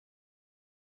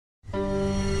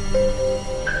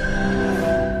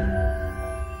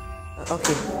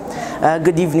Okay.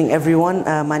 Good evening, everyone.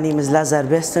 My name is Lazar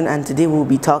Beston, and today we'll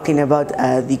be talking about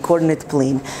the coordinate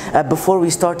plane. Before we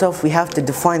start off, we have to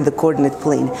define the coordinate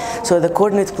plane. So the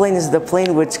coordinate plane is the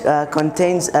plane which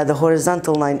contains the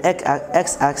horizontal line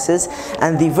x-axis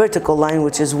and the vertical line,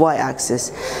 which is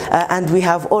y-axis. And we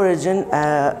have origin.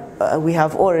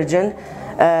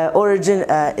 Origin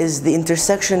is the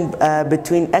intersection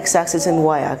between x-axis and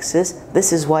y-axis.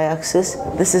 This is y-axis,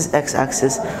 this is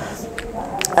x-axis.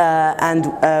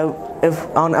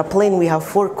 If on a plane we have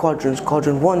 4 quadrants,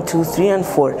 quadrant 1, 2, 3, and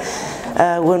 4.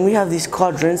 When we have these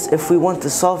quadrants, if we want to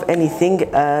solve anything,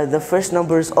 the first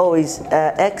number is always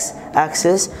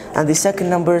x-axis, and the second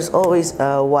number is always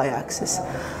y-axis.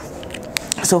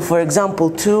 So for example,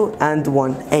 2 and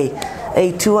 1,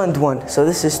 A 2 and 1. So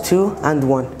this is 2 and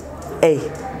 1, A.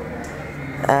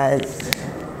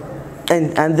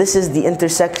 And this is the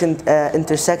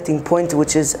intersecting point,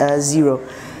 which is 0.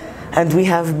 And we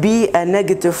have B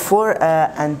negative 4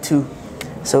 and 2.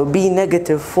 So B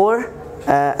negative 4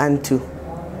 and 2.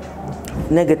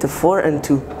 Negative 4 and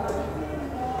 2.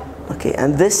 Okay,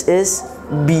 and this is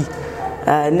B.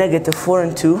 Negative 4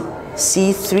 and 2.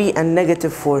 C 3 and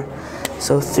negative 4.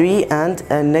 So 3 and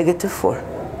negative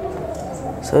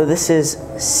 4. So this is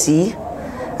C.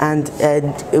 And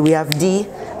we have D,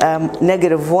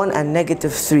 negative 1 and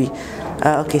negative 3.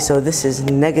 Okay, so this is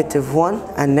negative 1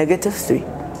 and negative 3.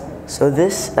 So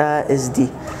this is D.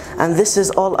 And this is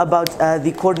all about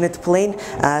the coordinate plane.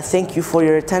 Thank you for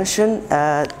your attention.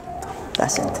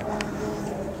 That's it.